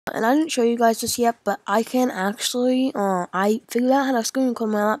And I didn't show you guys this yet, but I can actually, I figured out how to screen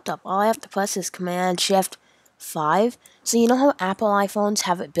record my laptop. All I have to press is Command Shift 5. So you know how Apple iPhones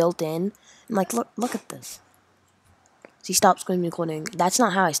have it built in? And like, look at this. See, stop screen recording. That's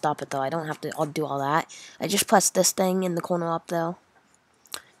not how I stop it though. I don't have to do all that. I just press this thing in the corner up there.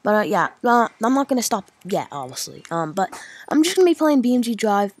 But yeah, I'm not gonna stop yet, obviously. But I'm just gonna be playing BMG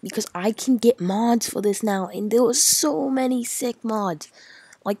Drive because I can get mods for this now, and there was so many sick mods.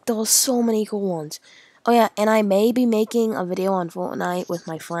 Like, there were so many cool ones. Oh yeah, and I may be making a video on Fortnite with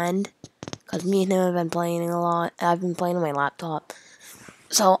my friend, because me and him have been playing a lot. I've been playing on my laptop.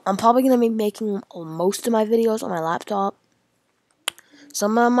 So, I'm probably going to be making most of my videos on my laptop.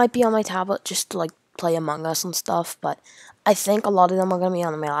 Some of them might be on my tablet, just to, like, play Among Us and stuff, but I think a lot of them are going to be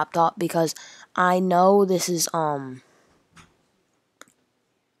on my laptop, because I know this is, I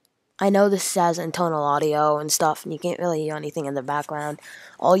know this has internal audio and stuff, and you can't really hear anything in the background.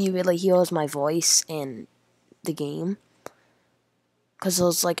 All you really hear is my voice in the game. Because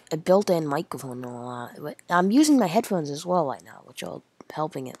there's like a built-in microphone and all that. I'm using my headphones as well right now, which are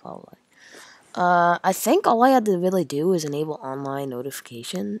helping it probably. I think all I had to really do is enable online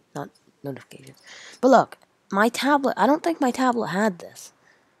notification. Not notifications. But look, my tablet, I don't think my tablet had this.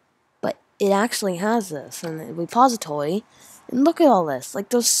 But it actually has this in the repository. And look at all this. Like,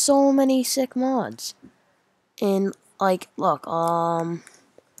 there's so many sick mods. And, like, look,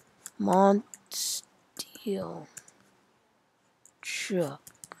 Mod Steel Truck.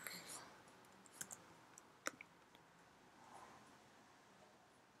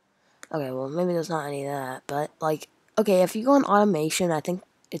 Okay, well, maybe there's not any of that, but, like, okay, if you go on automation, I think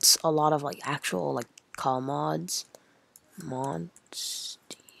it's a lot of, like, actual, like, car mods. Mod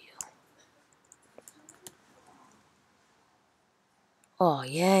Steel. Oh,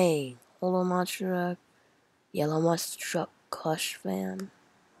 yay. Hollow Monster Truck. Yellow Monster Truck Crush Van.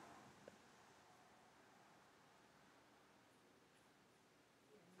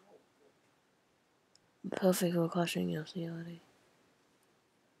 Perfect for crushing your COD.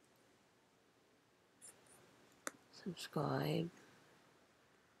 Subscribe.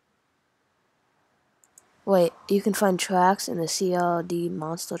 Wait, you can find tracks in the CLD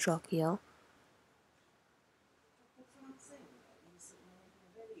Monster Truck here.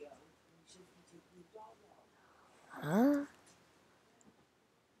 Huh?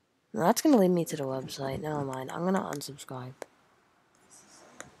 No, that's gonna lead me to the website. Never mind. I'm gonna unsubscribe.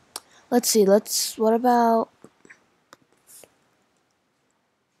 Let's see. What about?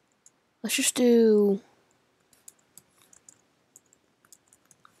 Let's just do.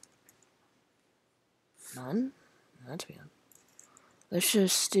 None? That's weird. Let's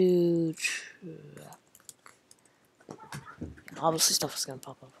just do. Obviously, stuff is gonna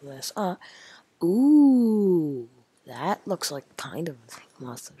pop up for this. Ooh. That looks like kind of a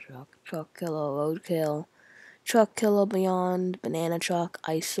monster truck. Truck Killer, Roadkill. Truck Killer Beyond, Banana Truck,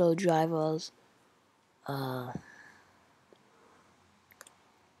 ISO Drivers. What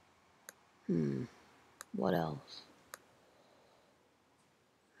else?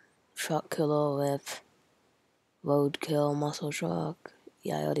 Truck Killer with Roadkill, Muscle Truck.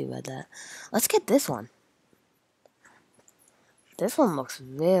 Yeah, I already read that. Let's get this one. This one looks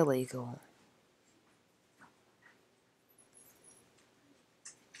really cool.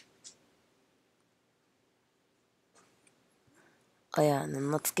 Oh yeah, and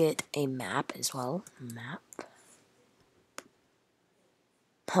then let's get a map as well. Map.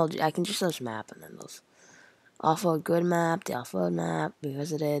 I can just search map and then those. Off-road good map, the off-road map, we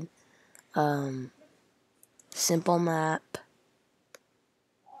visited. Simple map.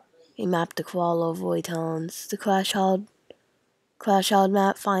 A map to crawl over void tones. The crash hard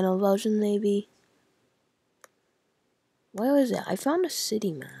map, final version maybe. Where is it? I found a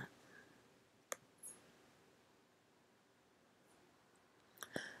city map.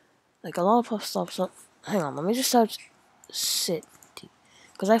 Like a lot of stuff. So hang on, let me just search city,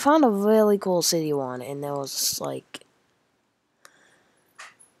 because I found a really cool city one, and there was like,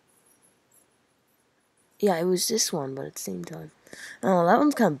 yeah, it was this one, but at the same time, oh, that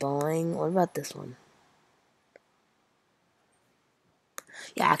one's kind of boring. What about this one?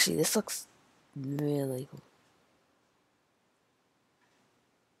 Yeah, actually, this looks really cool.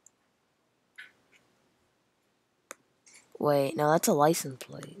 Wait, no, that's a license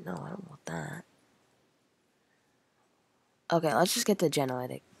plate. No, I don't want that. Okay, let's just get the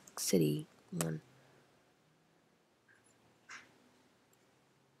generated city one.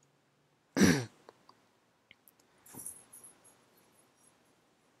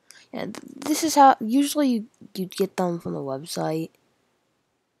 Yeah, this is how usually you'd get them from the website,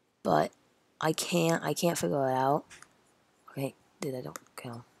 but I can't figure it out. Okay, I don't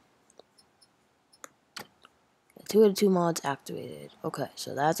kill. 2 of the 2 mods activated. Okay,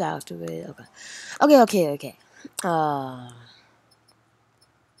 so that's activated. Okay.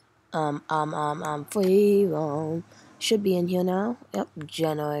 Free roam. Should be in here now. Yep,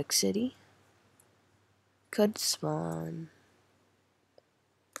 Generic City. Could spawn.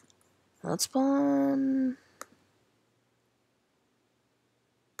 Let's spawn.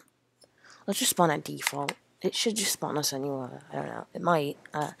 Let's just spawn at default. It should just spawn us anywhere. I don't know. It might.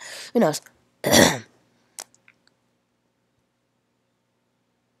 Who knows?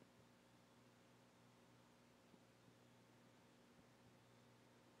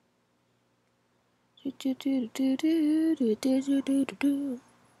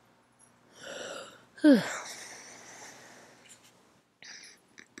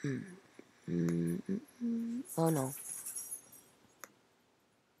 Oh no.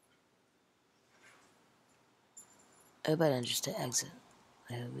 I better just to exit.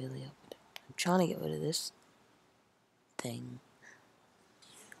 I really hope. I'm trying to get rid of this thing.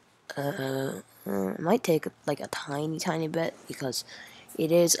 It might take like a tiny bit because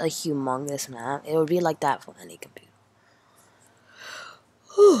it is a humongous map. It would be like that for any computer.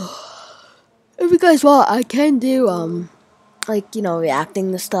 If you guys want, I can do like, you know,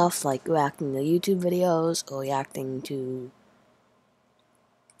 reacting to stuff, like reacting to YouTube videos or reacting to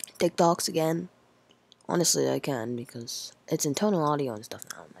TikToks again. Honestly, I can because it's internal audio and stuff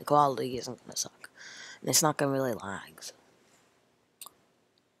now. My quality isn't gonna suck, and it's not gonna really lag. So.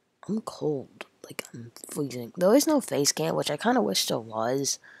 I'm cold, like I'm freezing. There is no face cam, which I kind of wish there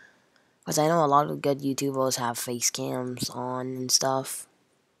was, because I know a lot of good YouTubers have face cams on and stuff.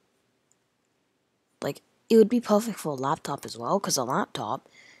 Like, it would be perfect for a laptop as well, because a laptop,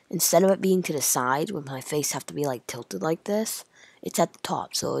 instead of it being to the side, with my face have to be, like, tilted like this, it's at the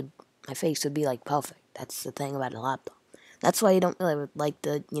top, so my face would be, like, perfect. That's the thing about a laptop. That's why you don't really like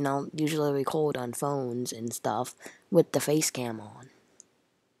to, you know, usually record on phones and stuff with the face cam on.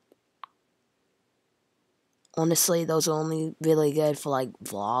 Honestly, those are only really good for, like,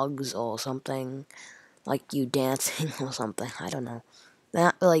 vlogs or something, like you dancing or something, I don't know. They're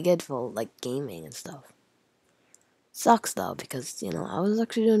not really good for, like, gaming and stuff. Sucks though, because, you know, I was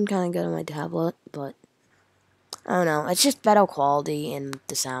actually doing kind of good on my tablet, but I don't know, it's just better quality in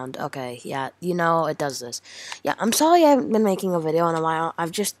the sound. Okay, yeah, you know, it does this. Yeah, I'm sorry I haven't been making a video in a while.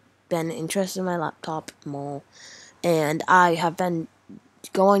 I've just been interested in my laptop more, and I have been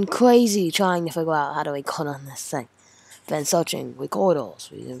going crazy trying to figure out how to record on this thing. Been searching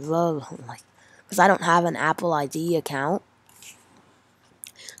recorders, like, because I don't have an Apple ID account,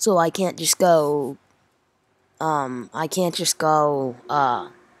 so I can't just go in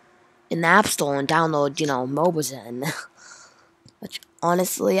the App Store and download, you know, Mobizen. Which,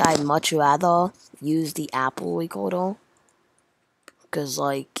 honestly, I'd much rather use the Apple recorder. Because,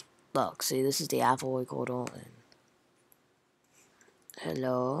 like, look, see, this is the Apple recorder. And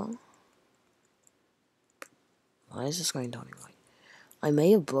hello? Why is the screen turning white? I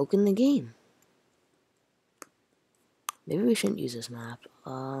may have broken the game. Maybe we shouldn't use this map.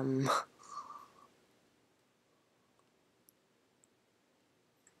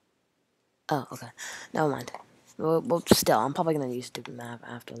 Oh, okay. Never mind. Well, still, I'm probably going to use the map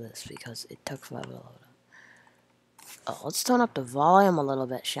after this because it took forever to load up. Oh, let's turn up the volume a little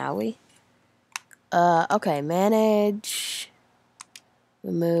bit, shall we? Okay, manage,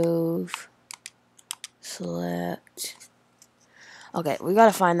 remove, select. Okay, we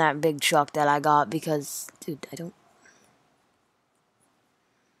gotta find that big truck that I got because, dude, I don't.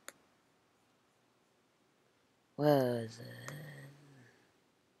 Where is it?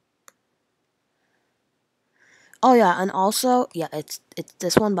 Oh yeah, and also, yeah, it's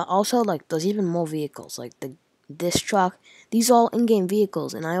this one, but also like there's even more vehicles, like this truck. These are all in-game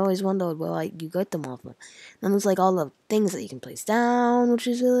vehicles, and I always wondered where like you get them off of. And there's like all the things that you can place down, which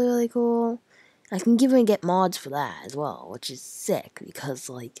is really cool. I can even get mods for that as well, which is sick because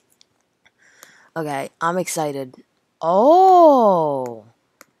like, okay, I'm excited. Oh,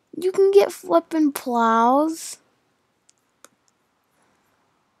 you can get flippin' plows.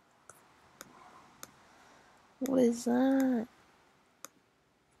 What is that?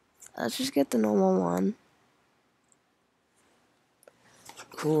 Let's just get the normal one.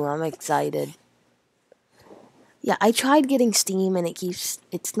 Cool, I'm excited. Yeah, I tried getting Steam and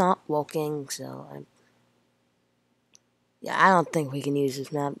it's not working, so yeah, I don't think we can use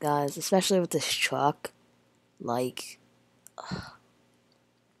this map, guys, especially with this truck. Like,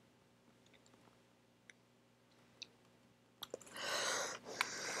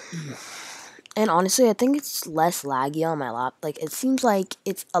 and honestly, I think it's less laggy on my lap. Like, it seems like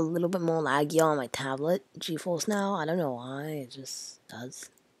it's a little bit more laggy on my tablet, GeForce now. I don't know why, it just does.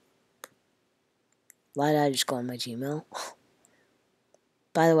 Why did I just go on my Gmail?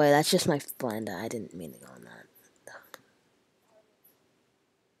 By the way, that's just my friend. I didn't mean to go on that.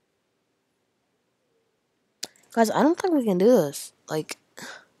 Guys, I don't think we can do this. Like,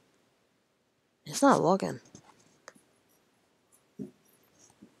 it's not working.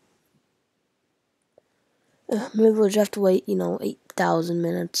 Maybe we'll just have to wait, 8,000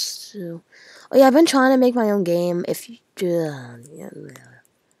 minutes to... Oh yeah, I've been trying to make my own game. If you... yeah,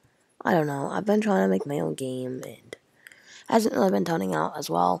 I don't know. I've been trying to make my own game, and hasn't really been turning out as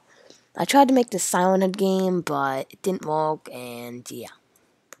well. I tried to make this Silent Head game, but it didn't work, and yeah.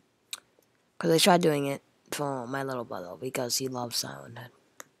 Because I tried doing it for my little brother, because he loves Silent Head.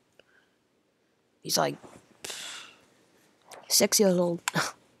 He's like 6 years old.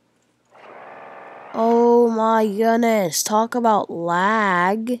 Oh my goodness, talk about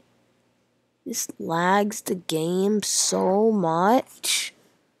lag. This lags the game so much.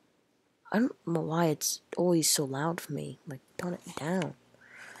 I don't know why it's always so loud for me. Like, tone it down.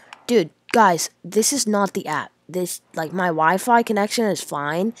 Dude, guys, this is not the app. This, like, my Wi-Fi connection is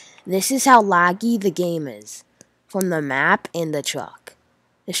fine. This is how laggy the game is. From the map in the truck.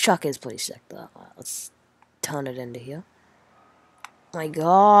 This truck is pretty sick, though. Let's turn it into here. My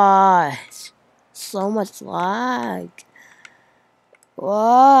gosh. So much lag.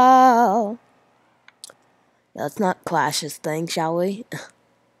 Whoa. Let's not clash this thing, shall we?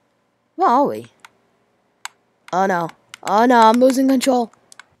 Where are we? Oh no. Oh no, I'm losing control.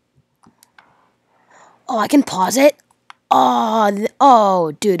 Oh, I can pause it?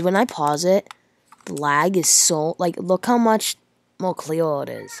 Oh, dude, when I pause it, the lag is so, like, look how much more clear it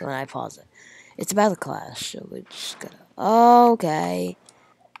is when I pause it. It's about to clash, so we're just gonna... Okay.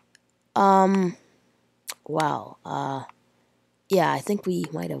 Wow, yeah, I think we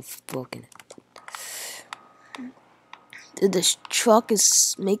might have broken it. Dude, this truck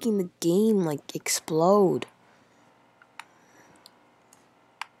is making the game, like, explode.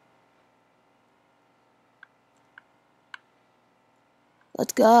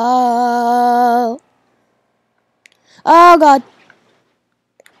 Let's go. Oh, God.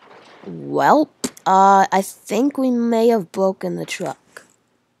 Welp. I think we may have broken the truck.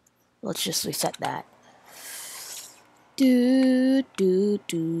 Let's just reset that. Do, do,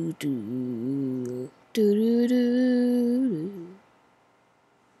 do, do. Do, do, do, do.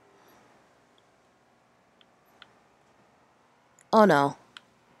 Oh, no.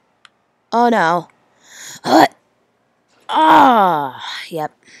 Oh, no.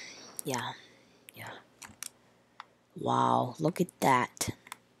 Yep. Yeah. Wow, look at that.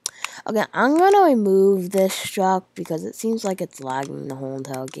 Okay, I'm gonna remove this truck because it seems like it's lagging the whole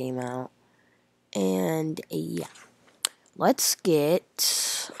entire game out. And yeah, let's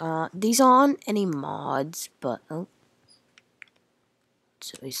get these aren't any mods, but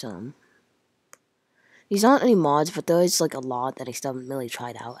some. These aren't any mods, but there's like a lot that I still haven't really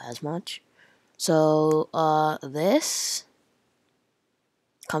tried out as much. So this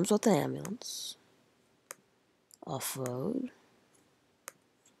comes with an ambulance, off-road,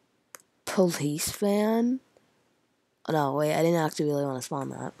 police van. Oh no, wait, I didn't actually really want to spawn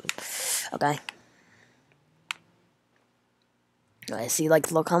that. But, okay. I see,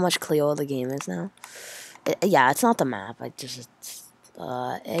 like, look how much clearer the game is now. Yeah, it's not the map. It's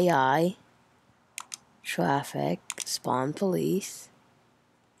AI, traffic, spawn police.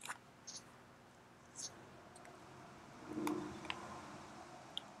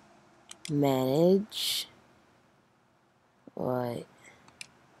 Manage. What?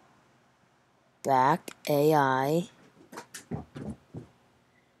 Back, AI.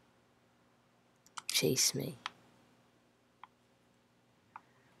 Chase me.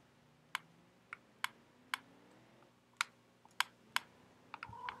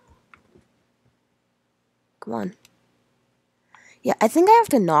 Come on. Yeah, I think I have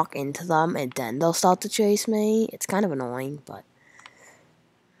to knock into them and then they'll start to chase me. It's kind of annoying, but...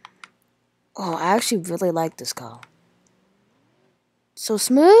 Oh, I actually really like this car. So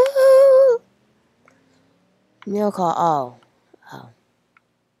smooth! New car. Oh.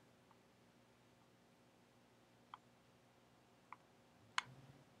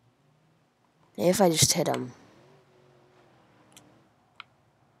 Maybe if I just hit him.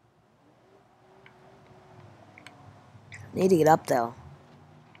 Need to get up though.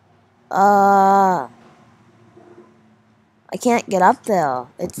 I can't get up there.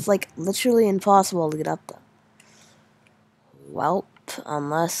 It's like literally impossible to get up there. Welp,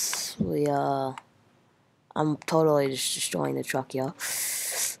 unless we I'm totally just destroying the truck, yo.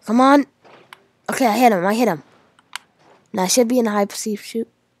 Come on. Okay, I hit him. Now I should be in a high pursuit.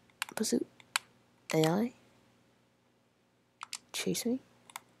 AI. Chase me.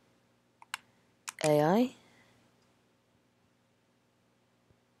 AI.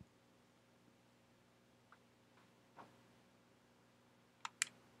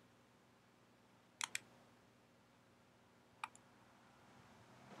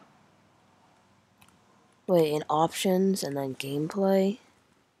 Wait, in options and then gameplay.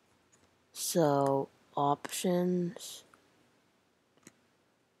 So, options.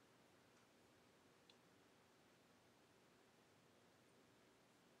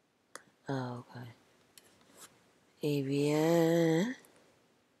 Oh, okay. AVN.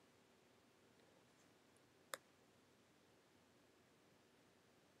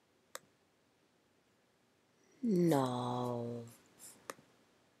 No.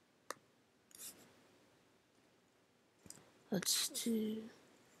 Let's do.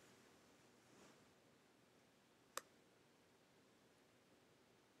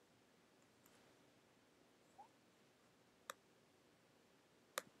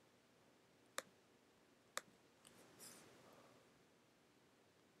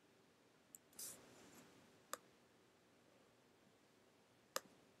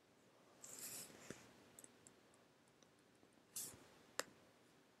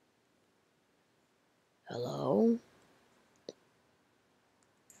 Hello?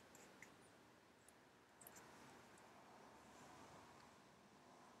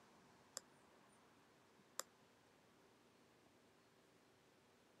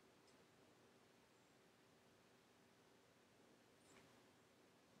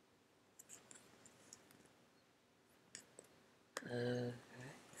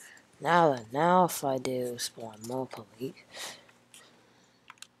 Now if I do spawn multiply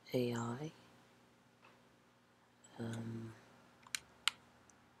AI,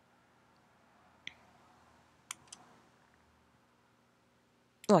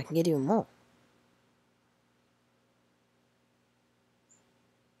 oh, I can get even more.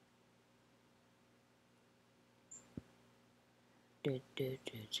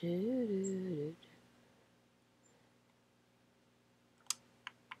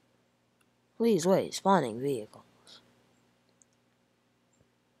 Please wait, spawning vehicle.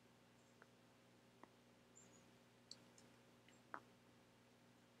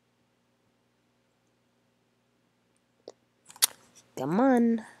 Come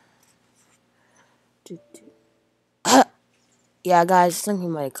on. Yeah, guys, I think we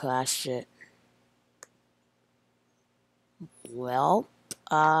might have crashed it. Well,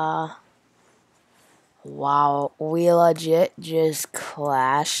 wow, we legit just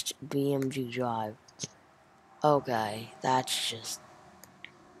crashed BMG Drive. Okay, that's just...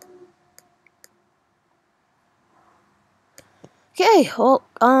 Okay, well,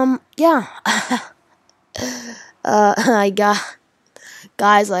 yeah. I got...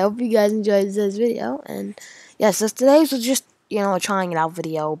 Guys, I hope you guys enjoyed this video, and yes, so today's was just, you know, a trying it out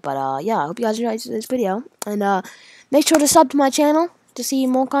video, but, yeah, I hope you guys enjoyed this video, and, make sure to sub to my channel to see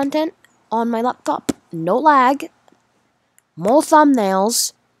more content on my laptop. No lag, more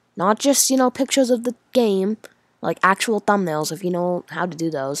thumbnails, not just, you know, pictures of the game, like actual thumbnails, if you know how to do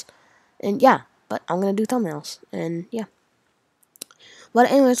those, and yeah, but I'm gonna do thumbnails, and yeah.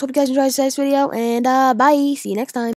 But anyways, hope you guys enjoyed today's video, and, bye, see you next time.